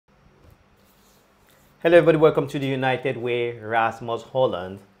Hello everybody, welcome to the United Way. Rasmus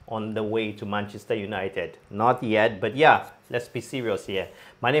Hojlund on the way to Manchester United. Not yet, but yeah, let's be serious here.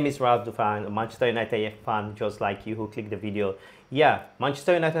 My name is Ralph Dufan, a Manchester United fan just like you who clicked the video. Yeah,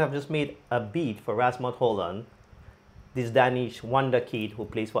 Manchester United have just made a bid for Rasmus Hojlund, this Danish wonder kid who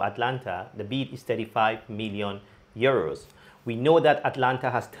plays for Atalanta. The bid is 35 million euros. We know that Atalanta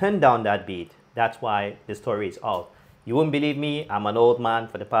has turned down that bid. That's why the story is out. You won't believe me, I'm an old man.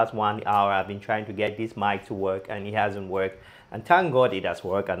 For the past 1 hour, I've been trying to get this mic to work and it hasn't worked. And thank God it has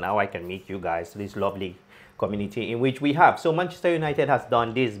worked, and now I can meet you guys, this lovely community in which we have. So Manchester United has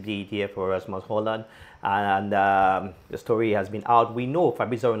done this bid here for Rasmus Hojlund, and the story has been out. We know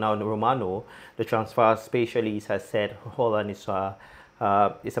Fabrizio Romano, the transfer specialist, has said Hojlund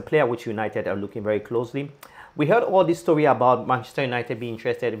is a player which United are looking very closely. We heard all this story about Manchester United being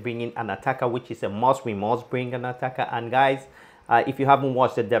interested in bringing an attacker, which is a must. We must bring an attacker. And guys, if you haven't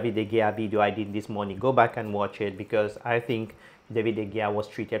watched the David De Gea video I did this morning, go back and watch it, because I think David De Gea was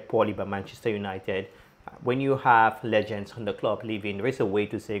treated poorly by Manchester United. When you have legends on the club leaving, there is a way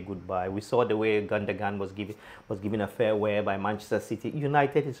to say goodbye. We saw the way Gundogan was given a farewell by Manchester City.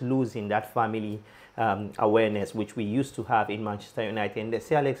 United is losing that family awareness which we used to have in Manchester United in the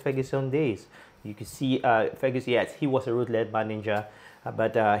Sir Alex Ferguson days. You can see Ferguson, yes, he was a ruthless manager,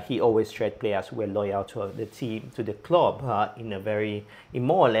 but he always treated players who were loyal to the team, to the club, in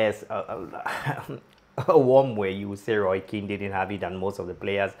more or less a warm way. You would say Roy Keane didn't have it, and most of the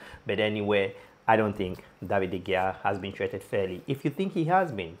players. But anyway, I don't think David De Gea has been treated fairly. If you think he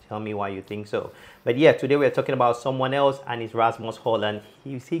has been, tell me why you think so. But yeah, today we're talking about someone else, and it's Rasmus Hojlund.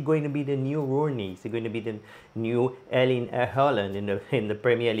 Is he going to be the new Rooney? Is he going to be the new Erling Haaland in the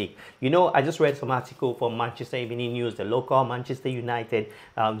Premier League? You know, I just read some article from Manchester Evening News, the local Manchester United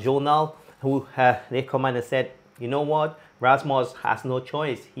journal, who they come and said, you know what, Rasmus has no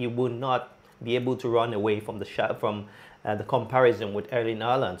choice. He will not be able to run away from the comparison with Erling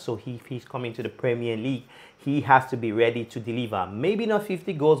Haaland. So if he's coming to the Premier League, he has to be ready to deliver. Maybe not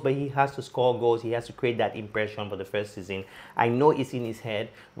 50 goals, but he has to score goals. He has to create that impression for the first season. I know it's in his head.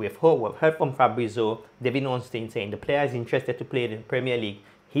 We've heard from Fabrizio, David Ornstein saying the player is interested to play in the Premier League.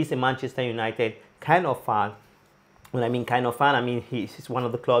 He's a Manchester United kind of fan. When I mean kind of fan, I mean he's one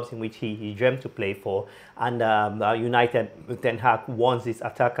of the clubs in which he dreamt to play for. And United, Ten Hag wants this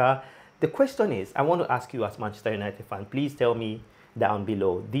attacker. The question is, I want to ask you as Manchester United fan, please tell me down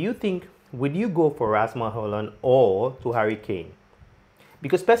below. Do you think, would you go for Rasmus Hojlund or to Harry Kane?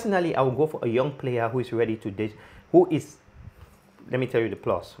 Because personally, I would go for a young player who is ready to date, let me tell you the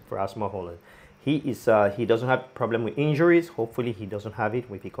plus for Rasmus Hojlund. He doesn't have problem with injuries. Hopefully he doesn't have it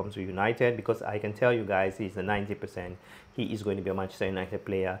if he comes to United, because I can tell you guys he's a 90%. He is going to be a Manchester United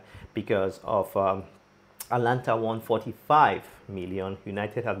player because of Atalanta won 45 million.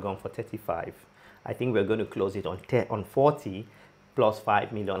 United have gone for 35. I think we're going to close it on 40 plus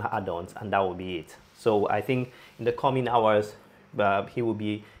 5 million add-ons, and that will be it. So I think in the coming hours, he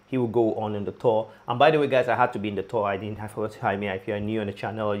will go on in the tour. And by the way, guys, I had to be in the tour. I didn't have time. If you're new on the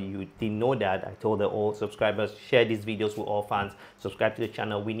channel, you didn't know that. I told all subscribers, share these videos with all fans, subscribe to the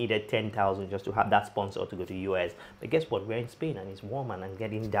channel. We needed 10,000 just to have that sponsor to go to US. But guess what? We're in Spain and it's warm and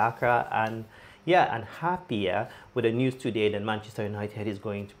getting darker, and yeah, and happier with the news today that Manchester United is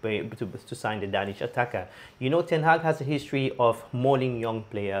going to sign the Danish attacker. You know, Ten Hag has a history of molding young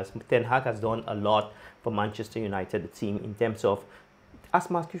players. Ten Hag has done a lot for Manchester United, the team, in terms of,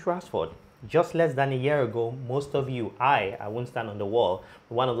 ask Marcus Rashford. Just less than a year ago, most of you, I won't stand on the wall,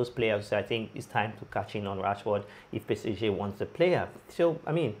 but one of those players, I think it's time to catch in on Rashford if PSG wants the player. So,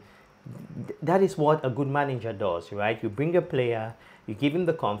 I mean, that is what a good manager does, right? You bring a player, you give him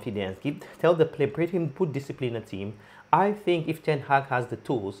the confidence, tell the player, put discipline in the team. I think if Ten Hag has the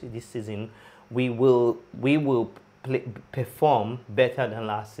tools this season, we will perform better than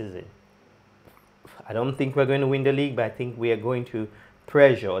last season. I don't think we're going to win the league, but I think we are going to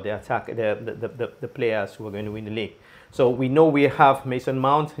pressure the players who are going to win the league. So we know we have Mason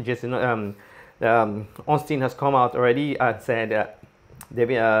Mount. Ornstein has come out already and said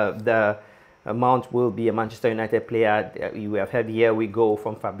the Mount will be a Manchester United player. You have heard, here we go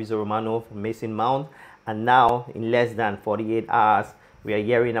from Fabrizio Romano, from Mason Mount, and now in less than 48 hours we are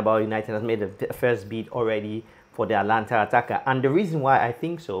hearing about United has made the first bid already for the Atalanta attacker. And the reason why I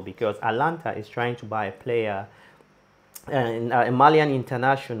think so, because Atalanta is trying to buy a player, a Malian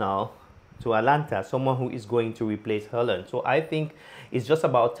international, to Atalanta, someone who is going to replace Haaland. So I think it's just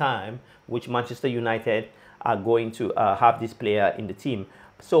about time which Manchester United are going to have this player in the team.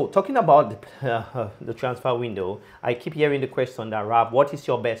 So talking about the transfer window, I keep hearing the question that, Rob, what is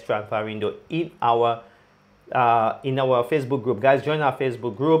your best transfer window in our in our Facebook group. Guys, join our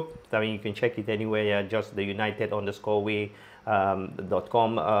Facebook group. I mean, you can check it anywhere. Yeah, just the United underscore way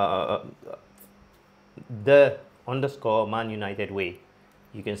 .com. The underscore Man United way.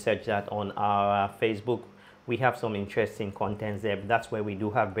 You can search that on our Facebook. We have some interesting contents there. That's where we do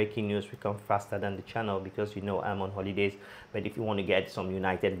have breaking news. We come faster than the channel because you know I'm on holidays. But if you want to get some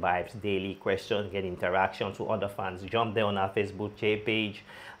United vibes, daily questions, get interactions with other fans, jump there on our Facebook page.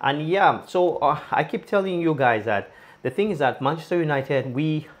 And yeah, so I keep telling you guys that the thing is that Manchester United,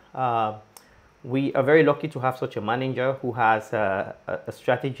 we are very lucky to have such a manager who has a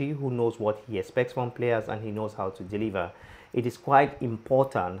strategy, who knows what he expects from players, and he knows how to deliver. It is quite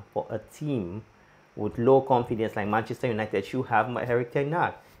important for a team with low confidence like Manchester United should have Erik ten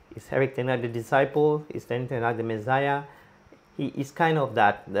Hag. Is Erik ten Hag the disciple? Is ten Hag the Messiah? He is kind of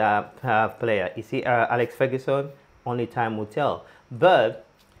that player. Is he Alex Ferguson? Only time will tell. But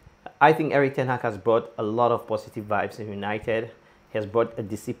I think Erik ten Hag has brought a lot of positive vibes in United. He has brought a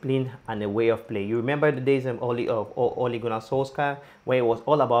discipline and a way of play. You remember the days of Ole Gunnar Solskjaer, where it was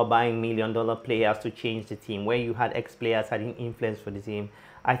all about buying $1 million players to change the team, where you had ex-players having influence for the team.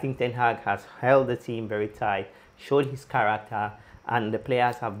 I think Ten Hag has held the team very tight, showed his character, and the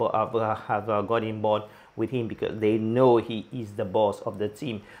players have got on board with him because they know he is the boss of the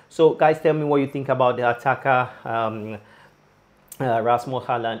team. So, guys, tell me what you think about the attacker, Rasmus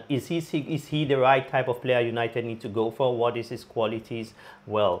Hojlund. Is he the right type of player United need to go for? What is his qualities?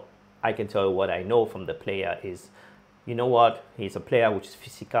 Well, I can tell you what I know from the player is, you know what? He's a player which is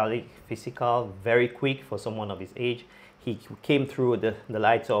physical, very quick for someone of his age. He came through the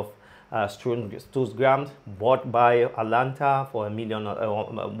likes of Stuttgart, bought by Atalanta for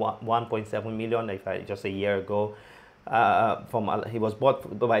 $1.7 million, just a year ago. He was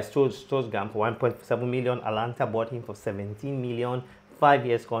bought by Stuttgart for 1.7 million. Atalanta bought him for 17 million, 5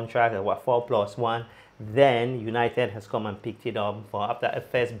 years contract, 4+1. Then United has come and picked it up after a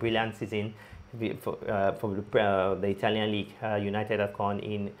first brilliant season for the Italian league. United have gone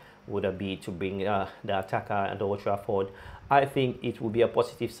in would be to bring the attacker at Old Trafford. I think it will be a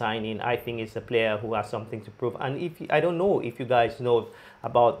positive signing. I think it's a player who has something to prove. And I don't know if you guys know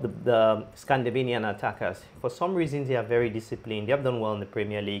about the Scandinavian attackers. For some reason, they are very disciplined. They have done well in the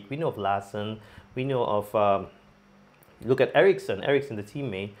Premier League. We know of Larsen. We know of look at Eriksen, the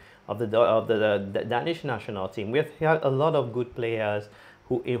teammate of the Danish national team. We've had a lot of good players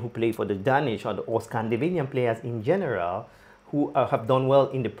who play for the Danish or Scandinavian players in general who have done well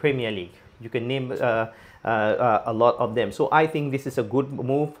in the Premier League. You can name a lot of them. So I think this is a good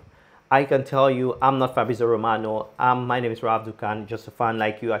move. I can tell you, I'm not Fabrizio Romano. My name is Rav Dukan, just a fan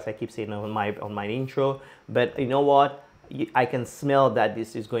like you, as I keep saying on my intro. But you know what? I can smell that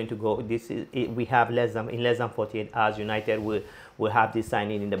this is going to go. We have in less than 48 hours. United will have this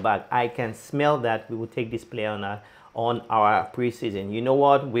signing in the bag. I can smell that we will take this player on our preseason. You know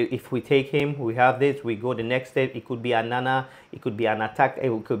what? If we take him, we have this. We go the next step. It could be a Nana. It could be an attack.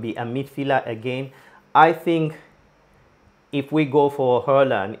 It could be a midfielder again. I think if we go for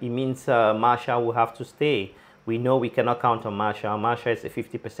Hojlund, it means Martial will have to stay. We know we cannot count on Martial. Martial is a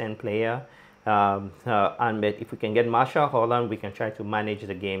 50% player. But if we can get Martial, Hojlund, we can try to manage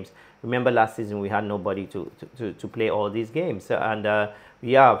the games. Remember last season we had nobody to play all these games.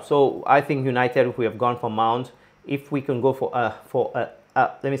 Yeah, so I think United, if we have gone for Mount, if we can go for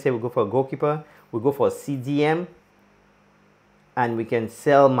let me say we go for a goalkeeper, we go for a CDM, and we can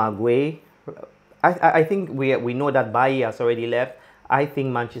sell Maguire. I think we know that Bailly has already left. I think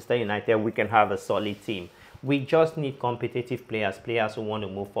Manchester United, we can have a solid team. We just need competitive players who want to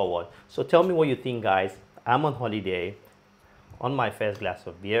move forward. So tell me what you think, guys. I'm on holiday, on my first glass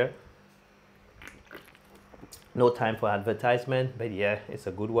of beer. No time for advertisement, but yeah, it's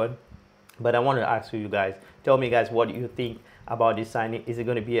a good one. But I want to ask you guys, tell me guys, what do you think about this signing? Is it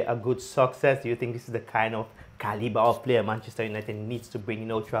going to be a good success? Do you think this is the kind of caliber of player Manchester United needs to bring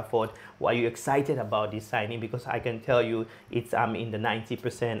in Old Trafford? Are you excited about this signing? Because I can tell you, I'm in the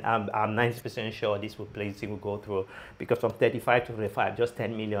 90%. I'm 90% sure this will go through. Because from 35 to 35, just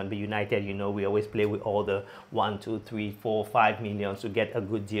 10 million. But United, you know, we always play with all the 1, 2, 3, 4, 5 million to get a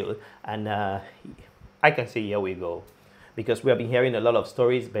good deal. And I can say, here we go. Because we have been hearing a lot of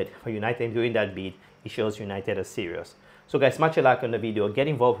stories, but for United doing that bid, it shows United are serious. So guys, smash a like on the video, get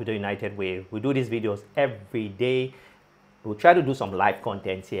involved with the United way. We do these videos every day. We'll try to do some live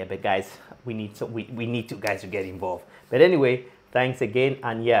content here, but guys, we need you guys to get involved. But anyway, thanks again,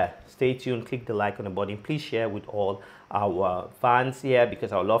 and yeah, stay tuned, click the like on the button. Please share with all our fans here,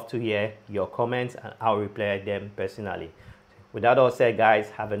 because I would love to hear your comments and I'll reply them personally. With that all said, guys,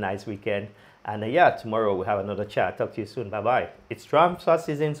 have a nice weekend. And yeah, tomorrow we'll have another chat. Talk to you soon. Bye-bye. It's transfer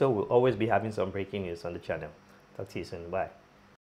season, so we'll always be having some breaking news on the channel. Talk to you soon. Bye.